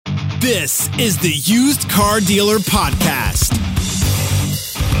This is the Used Car Dealer Podcast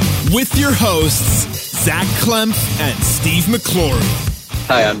with your hosts, Zach Klemp and Steve McClory.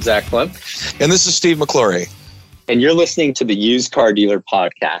 Hi, I'm Zach Klemp. And this is Steve McClory. And you're listening to the Used Car Dealer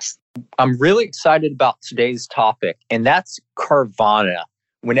Podcast. I'm really excited about today's topic, and that's Carvana.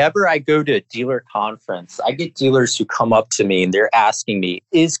 Whenever I go to a dealer conference, I get dealers who come up to me and they're asking me,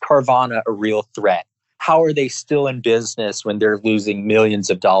 is Carvana a real threat? How are they still in business when they're losing millions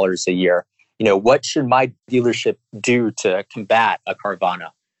of dollars a year? What should my dealership do to combat a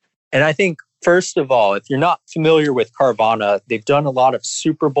Carvana? And I think, first of all, if you're not familiar with Carvana, they've done a lot of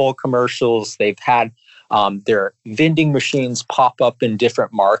Super Bowl commercials. They've had their vending machines pop up in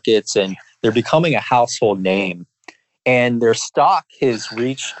different markets, and they're becoming a household name. And their stock has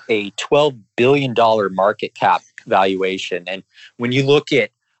reached a $12 billion market cap valuation. And when you look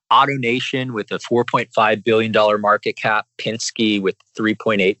at AutoNation with a $4.5 billion market cap, Penske with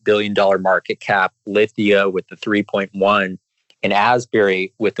 $3.8 billion market cap, Lithia with the 3.1, and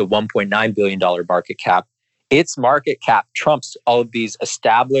Asbury with a $1.9 billion market cap, its market cap trumps all of these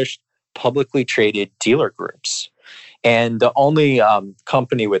established publicly traded dealer groups. And the only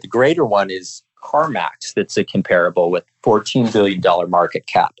company with a greater one is CarMax that's a comparable with $14 billion market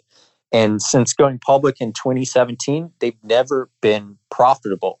cap. And since going public in 2017, they've never been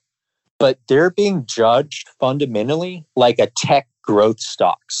profitable. But they're being judged fundamentally like a tech growth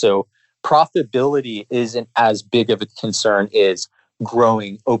stock. So profitability isn't as big of a concern as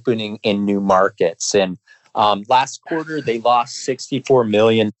growing, opening in new markets. And last quarter, they lost $64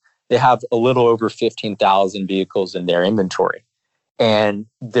 million. They have a little over 15,000 vehicles in their inventory. And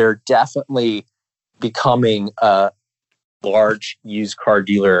they're definitely becoming a large used car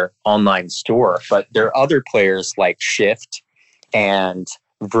dealer online store. But there are other players like Shift and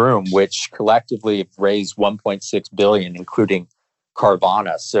Vroom, which collectively have raised $1.6 billion, including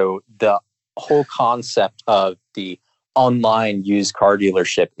Carvana. So the whole concept of the online used car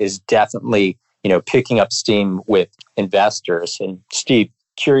dealership is definitely, picking up steam with investors. And Steve,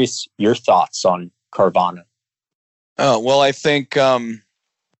 curious your thoughts on Carvana. Oh, well, I think they're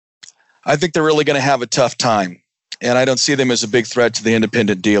really going to have a tough time, and I don't see them as a big threat to the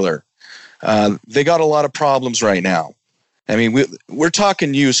independent dealer. They got a lot of problems right now. I mean, we're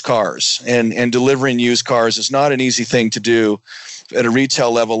talking used cars, and delivering used cars is not an easy thing to do at a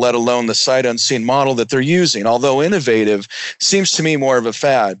retail level, let alone the sight unseen model that they're using. Although innovative, seems to me more of a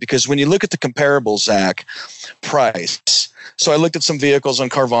fad, because when you look at the comparables, Zach, price. So I looked at some vehicles on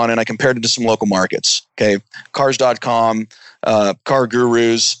Carvana and I compared it to some local markets. Okay, Cars.com, Car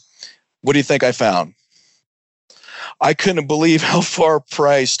Gurus. What do you think I found? I couldn't believe how far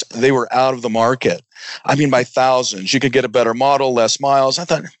priced they were out of the market. I mean, by thousands. You could get a better model, less miles. I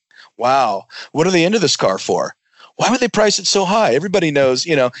thought, wow, what are they into this car for? Why would they price it so high? Everybody knows,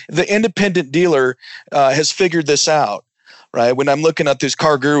 the independent dealer has figured this out, right? When I'm looking at these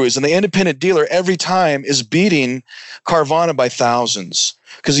Car Gurus, and the independent dealer every time is beating Carvana by thousands,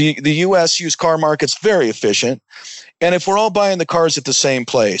 because the U.S. used car market's very efficient. And if we're all buying the cars at the same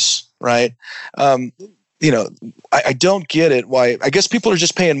place, right? I don't get it. Why? I guess people are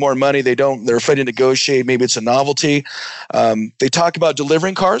just paying more money. They're afraid to negotiate. Maybe it's a novelty. They talk about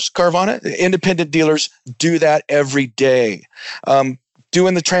delivering cars, Carvana. Independent dealers do that every day.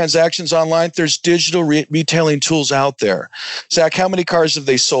 Doing the transactions online, there's digital retailing tools out there. Zach, how many cars have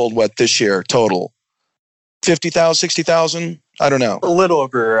they sold, this year total? 50,000, 60,000? I don't know. A little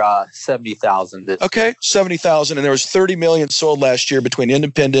over 70,000. Okay, 70,000. And there was 30 million sold last year between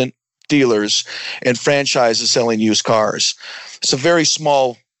independent dealers and franchises selling used cars. It's a very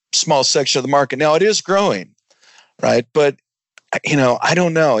small section of the market. Now it is growing, right? But I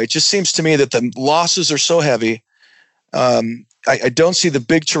don't know. It just seems to me that the losses are so heavy. I don't see the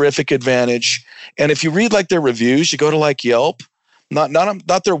big terrific advantage. And if you read their reviews, you go to Yelp, not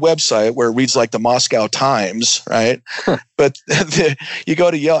their website where it reads like the Moscow Times, right? But you go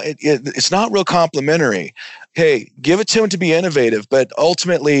to Yelp, it's not real complimentary. Hey, give it to them to be innovative, but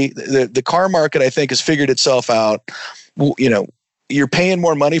ultimately the car market, I think, has figured itself out. You're paying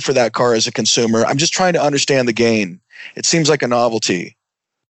more money for that car as a consumer. I'm just trying to understand the gain. It seems like a novelty.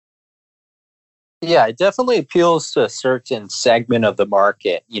 Yeah, it definitely appeals to a certain segment of the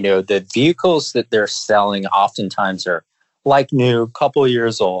market. The vehicles that they're selling oftentimes are like new, couple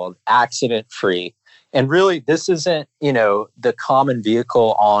years old, accident-free. And really, this isn't, the common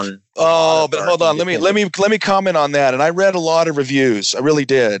vehicle on. Oh, but hold on. Let me comment on that. And I read a lot of reviews. I really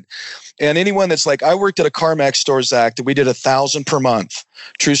did. And anyone that's I worked at a CarMax store, Zach, that we did 1,000 per month.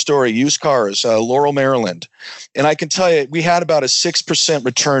 True story. Used cars, Laurel, Maryland. And I can tell you, we had about a 6%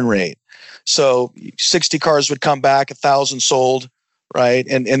 return rate. So 60 cars would come back, 1,000 sold. right?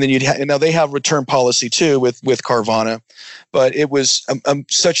 And then now they have return policy too with Carvana, but it was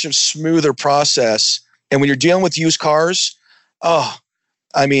such a smoother process. And when you're dealing with used cars,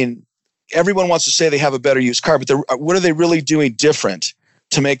 I mean, everyone wants to say they have a better used car, but what are they really doing different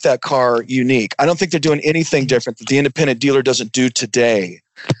to make that car unique? I don't think they're doing anything different that the independent dealer doesn't do today.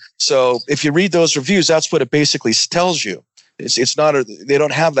 So if you read those reviews, that's what it basically tells you. It's not they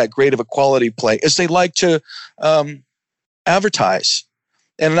don't have that great of a quality play as they like to advertise,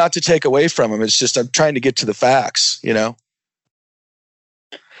 and not to take away from them. It's just I'm trying to get to the facts,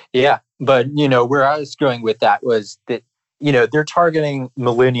 Yeah, but where I was going with that was that they're targeting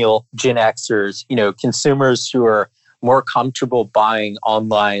millennial Gen Xers, consumers who are more comfortable buying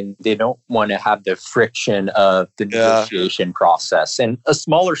online. They don't want to have the friction of the negotiation process, and a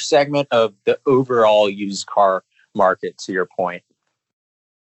smaller segment of the overall used car market, to your point.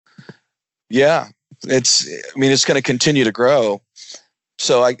 Yeah, it's going to continue to grow.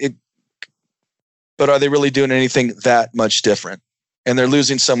 So but are they really doing anything that much different? And they're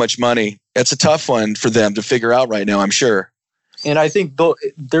losing so much money. It's a tough one for them to figure out right now, I'm sure. And I think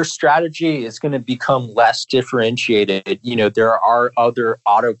their strategy is going to become less differentiated. There are other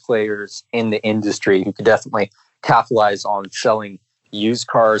auto players in the industry who could definitely capitalize on selling used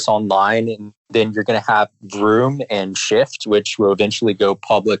cars online. And then you're going to have Vroom and Shift, which will eventually go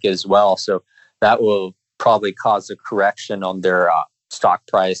public as well. So that will probably cause a correction on their stock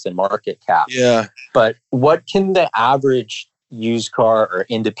price and market cap. Yeah. But what can the average used car or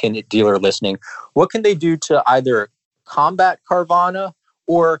independent dealer listening, what can they do to either combat Carvana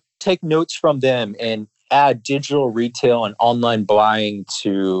or take notes from them and add digital retail and online buying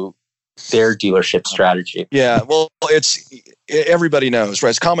to their dealership strategy? Yeah, well, everybody knows, right?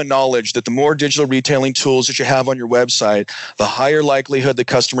 It's common knowledge that the more digital retailing tools that you have on your website, the higher likelihood the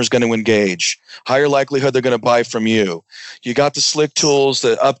customer is going to engage, higher likelihood they're going to buy from you. You got the slick tools,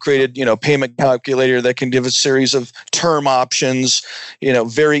 the upgraded, payment calculator that can give a series of term options,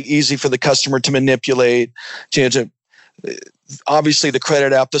 very easy for the customer to manipulate. Obviously, the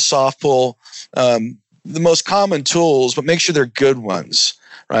credit app, the soft pull, the most common tools, but make sure they're good ones,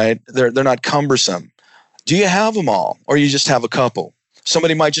 right? They're not cumbersome. Do you have them all, or you just have a couple?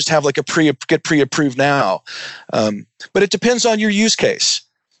 Somebody might just have like get pre-approved now, but it depends on your use case,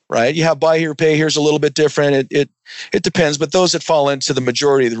 right? You have buy here, pay here is a little bit different. It depends, but those that fall into the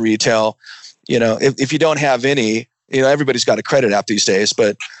majority of the retail, if you don't have any, everybody's got a credit app these days,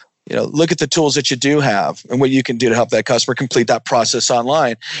 but look at the tools that you do have and what you can do to help that customer complete that process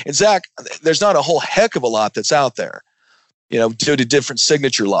online. And Zach, there's not a whole heck of a lot that's out there, due to different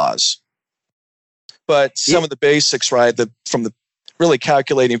signature laws. But some of the basics, right, from the really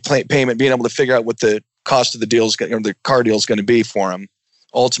calculating payment, being able to figure out what the cost of the deal is, or the car deal is going to be for them,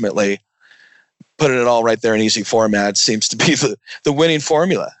 ultimately, putting it all right there in easy format seems to be the winning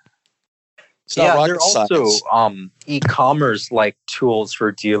formula. There are also e-commerce like tools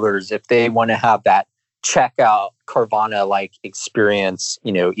for dealers if they want to have that checkout Carvana like experience,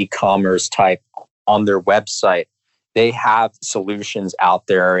 e-commerce type on their website. They have solutions out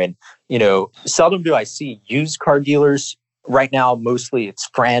there, and seldom do I see used car dealers right now. Mostly it's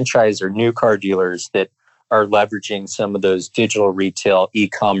franchise or new car dealers that are leveraging some of those digital retail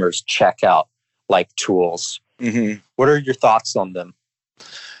e-commerce checkout like tools. Mm-hmm. What are your thoughts on them?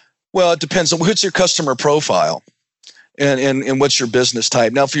 Well, it depends on what's your customer profile and what's your business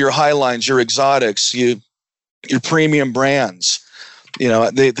type. Now, for your highlines, your exotics, your premium brands,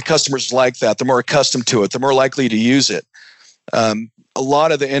 the customers like that. They're more accustomed to it. They're more likely to use it. A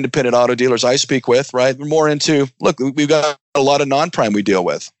lot of the independent auto dealers I speak with, right, we're more into, look, we've got a lot of non-prime we deal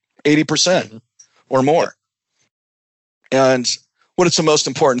with, 80% or more. And what is the most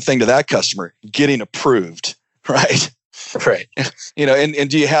important thing to that customer? Getting approved, right? Right. And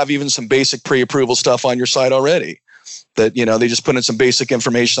do you have even some basic pre-approval stuff on your site already that, they just put in some basic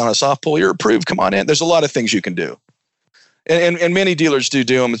information on a soft pull, you're approved, come on in. There's a lot of things you can do. And many dealers do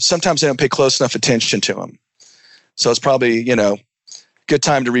them. Sometimes they don't pay close enough attention to them. So it's probably, good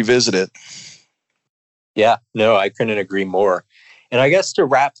time to revisit it. Yeah, no, I couldn't agree more. And I guess to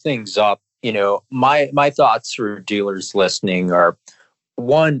wrap things up, my thoughts for dealers listening are,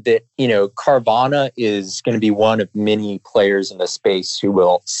 one, that, Carvana is going to be one of many players in the space who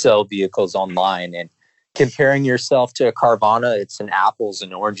will sell vehicles online. And comparing yourself to a Carvana, it's an apples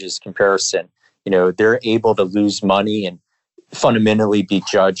and oranges comparison. They're able to lose money and fundamentally be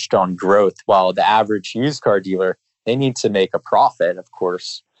judged on growth, while the average used car dealer, they need to make a profit, of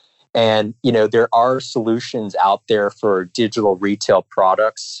course. And, there are solutions out there for digital retail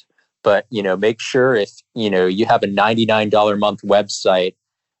products. But, make sure if, you have a $99 a month website,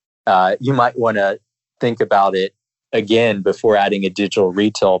 you might want to think about it again before adding a digital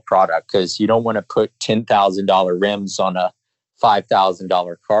retail product, because you don't want to put $10,000 rims on a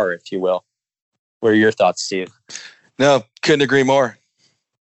 $5,000 car, if you will. What are your thoughts, Steve? No, couldn't agree more.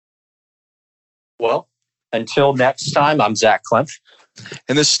 Well, until next time, I'm Zach Klemp.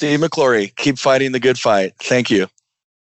 And this is Steve McClory. Keep fighting the good fight. Thank you.